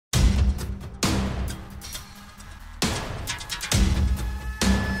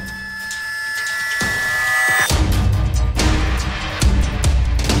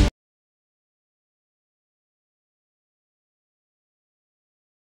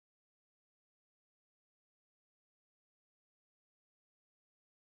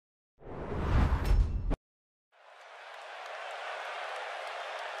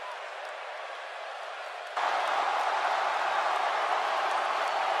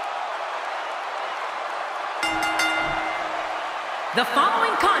The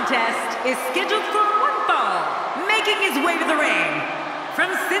following contest is scheduled for one fall, making his way to the ring.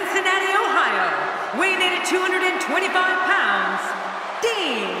 From Cincinnati, Ohio, weighing in at 225 pounds,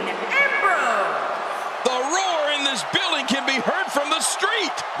 Dean Ambrose. The roar in this building can be heard from the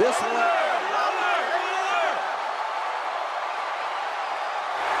street.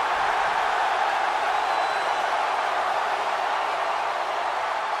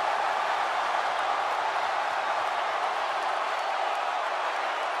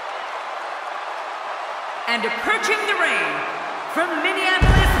 And approaching the ring, from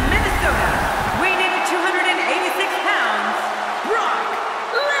Minneapolis, Minnesota, weighing in at 286 pounds, Brock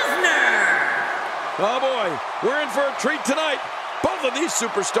Lesnar. Oh boy, we're in for a treat tonight. Both of these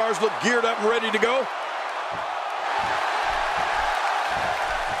superstars look geared up and ready to go.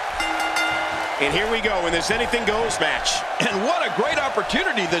 And here we go in this anything goes match. And what a great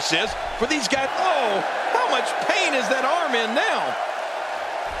opportunity this is for these guys. Oh, how much pain is that arm in now?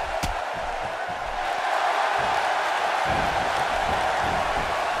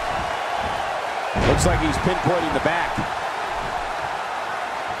 Looks like he's pinpointing the back.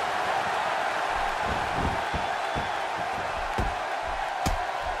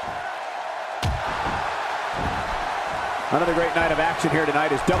 Another great night of action here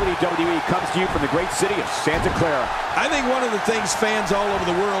tonight as WWE comes to you from the great city of Santa Clara. I think one of the things fans all over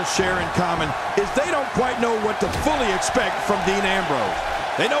the world share in common is they don't quite know what to fully expect from Dean Ambrose.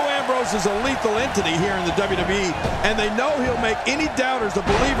 They know Ambrose is a lethal entity here in the WWE, and they know he'll make any doubters a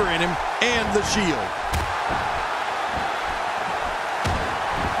believer in him and the Shield.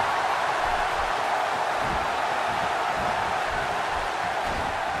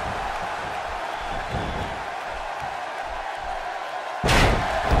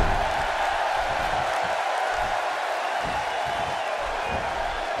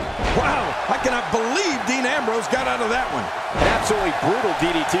 Wow, I cannot believe Dean Ambrose got out of that one. An absolutely brutal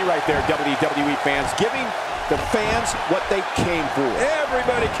DDT right there, WWE fans, giving the fans what they came for.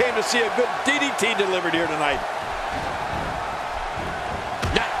 Everybody came to see a good DDT delivered here tonight.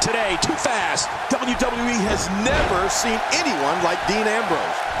 Not today, too fast. WWE has never seen anyone like Dean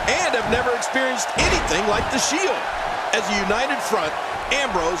Ambrose and have never experienced anything like the Shield. As a united front,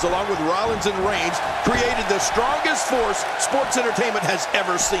 Ambrose, along with Rollins and Reigns, created the strongest force sports entertainment has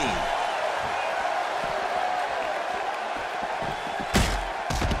ever seen.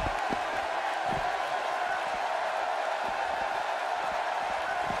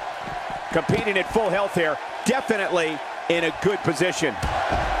 Competing at full health here, definitely in a good position.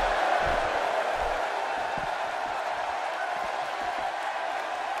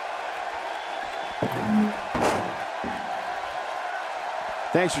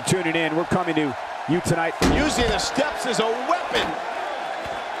 Thanks for tuning in. We're coming to you tonight using the steps as a weapon.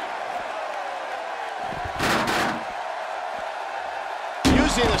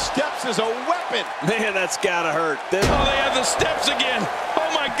 Using the steps as a weapon. Man, that's gotta hurt. Oh, they have the steps again. Oh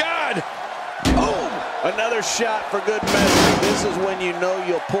my God. Boom! Another shot for good measure. This is when you know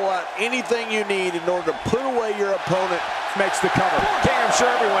you'll pull out anything you need in order to put away your opponent. Makes the cover. Okay, I'm sure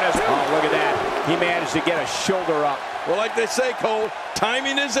everyone has. Oh, look at that. He managed to get a shoulder up. Well, like they say, Cole,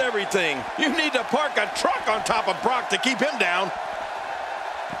 timing is everything. You need to park a truck on top of Brock to keep him down.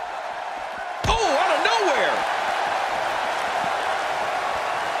 Oh, out of nowhere.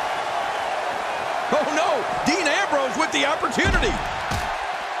 Oh, no. Dean Ambrose with the opportunity.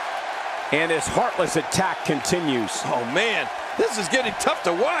 And this heartless attack continues. Oh, man. This is getting tough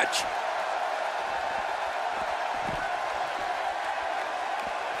to watch.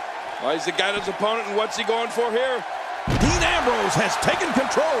 Well, he's got his opponent, and what's he going for here? Dean Ambrose has taken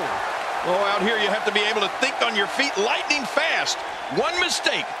control. Oh, out here you have to be able to think on your feet lightning fast. One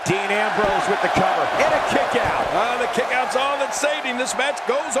mistake. Dean Ambrose with the cover and a kick out. The kick out's all that saved him. This match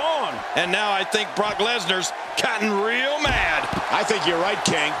goes on. And now I think Brock Lesnar's gotten real mad. I think you're right,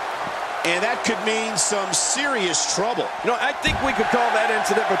 King. And that could mean some serious trouble. You know, I think we could call that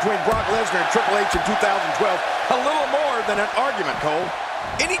incident between Brock Lesnar and Triple H in 2012 a little more than an argument, Cole.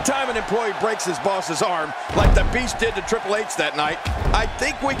 Anytime an employee breaks his boss's arm, like the Beast did to Triple H that night, I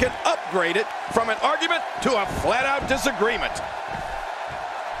think we can upgrade it from an argument to a flat-out disagreement.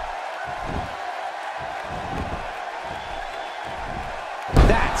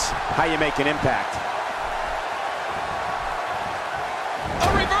 That's how you make an impact. A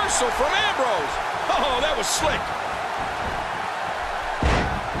reversal from Ambrose. Oh, that was slick.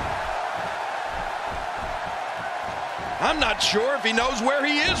 I'm not sure if he knows where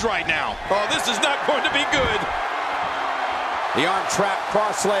he is right now. Oh, this is not going to be good. The arm trap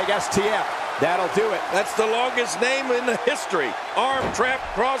cross leg STF. That'll do it. That's the longest name in the history. Arm trap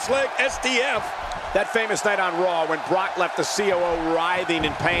cross leg STF. That famous night on Raw when Brock left the COO writhing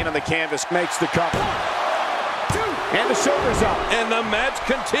in pain on the canvas. Makes the cover. And the shoulders up. And the match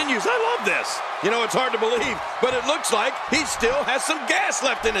continues. I love this. You know, it's hard to believe, but it looks like he still has some gas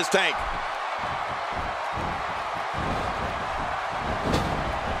left in his tank.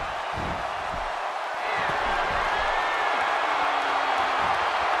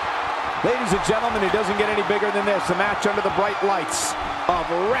 Ladies and gentlemen, it doesn't get any bigger than this. A match under the bright lights of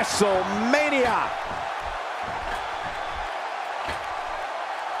WrestleMania.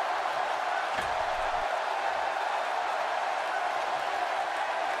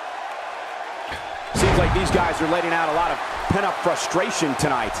 Seems like these guys are letting out a lot of pent-up frustration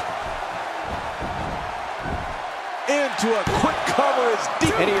tonight. Into a quick cover is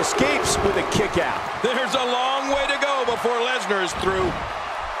deep. And he escapes with a kick out. There's a long way to go before Lesnar is through.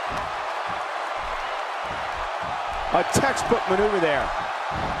 A textbook maneuver there.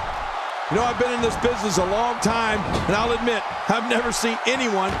 You know, I've been in this business a long time, and I'll admit, I've never seen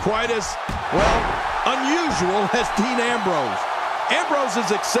anyone quite as, well, unusual as Dean Ambrose. Ambrose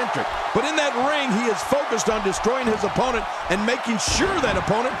is eccentric, but in that ring, he is focused on destroying his opponent and making sure that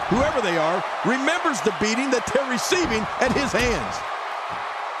opponent, whoever they are, remembers the beating that they're receiving at his hands.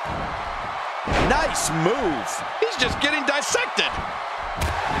 Nice move. He's just getting dissected.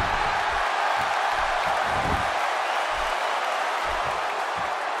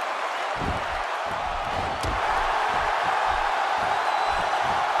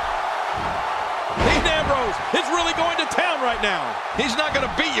 Is really going to town right now. He's not going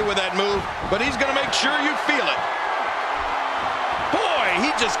to beat you with that move, but he's going to make sure you feel it. Boy, he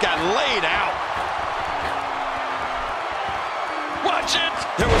just got laid out. Watch it.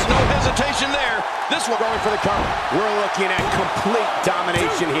 There was no hesitation there. This one going for the cover. We're looking at complete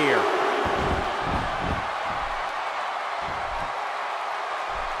domination here.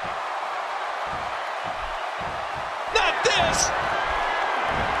 Not this.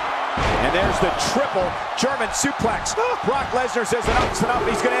 And there's the triple German suplex. Brock Lesnar says enough's enough.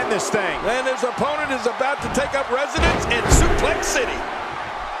 He's going to end this thing. And his opponent is about to take up residence in Suplex City.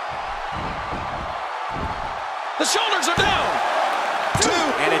 The shoulders are down. 2.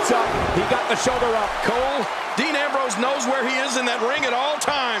 And it's up. He got the shoulder up. Cole, Dean Ambrose knows where he is in that ring at all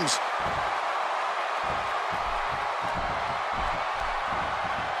times.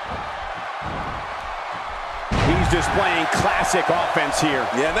 Displaying classic offense here.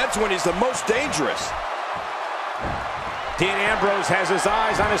 Yeah, that's when he's the most dangerous. Dean Ambrose has his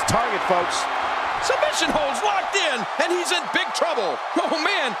eyes on his target, folks. Submission holds locked in, and he's in big trouble. Oh,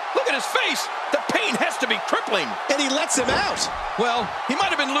 man, look at his face. The pain has to be crippling. And he lets him out. Well, he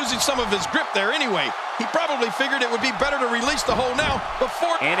might have been losing some of his grip there anyway. He probably figured it would be better to release the hold now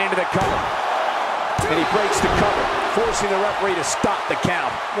before... And into the cover. And he breaks the cover, forcing the referee to stop the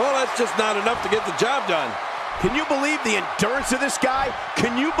count. Well, that's just not enough to get the job done. Can you believe the endurance of this guy?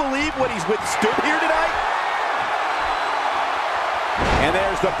 Can you believe what he's withstood here tonight? And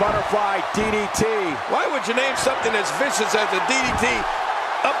there's the butterfly DDT. Why would you name something as vicious as a DDT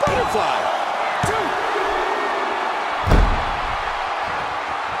a butterfly? 2.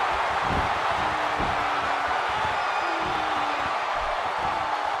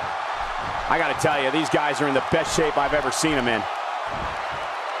 I got to tell you, these guys are in the best shape I've ever seen them in.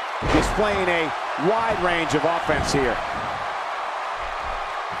 Displaying a wide range of offense here.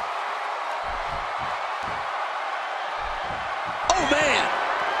 Oh, man!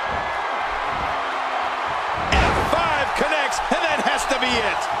 F5 connects, and that has to be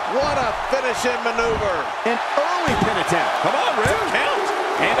it. What a finishing maneuver. An early pin attempt. Come on, Rip, count.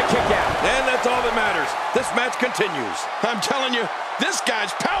 And a kick out. And that's all that matters. This match continues. I'm telling you, this guy's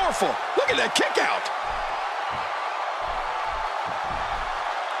powerful. Look at that kick out.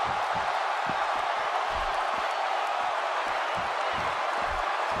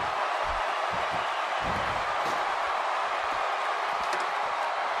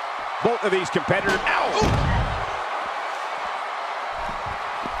 Both of these competitors. Ow!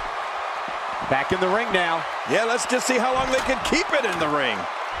 Back in the ring now. Yeah, let's just see how long they can keep it in the ring.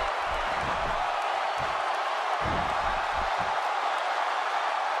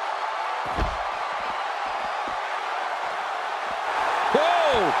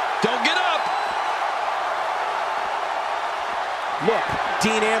 Whoa! Don't get up! Look,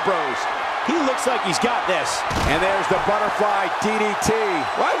 Dean Ambrose. He looks like he's got this. And there's the butterfly DDT.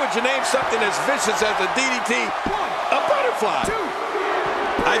 Why would you name something as vicious as a DDT a butterfly? 2.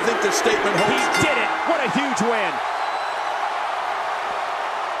 I think the statement holds. He did it. What a huge win.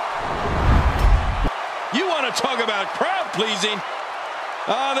 You want to talk about crowd pleasing?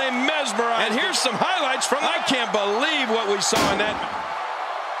 Oh, they mesmerized. And here's some highlights from. I can't believe what we saw in that.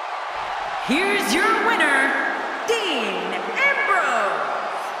 here's your winner, Dean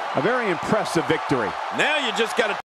Ambrose. A very impressive victory. Now you just got to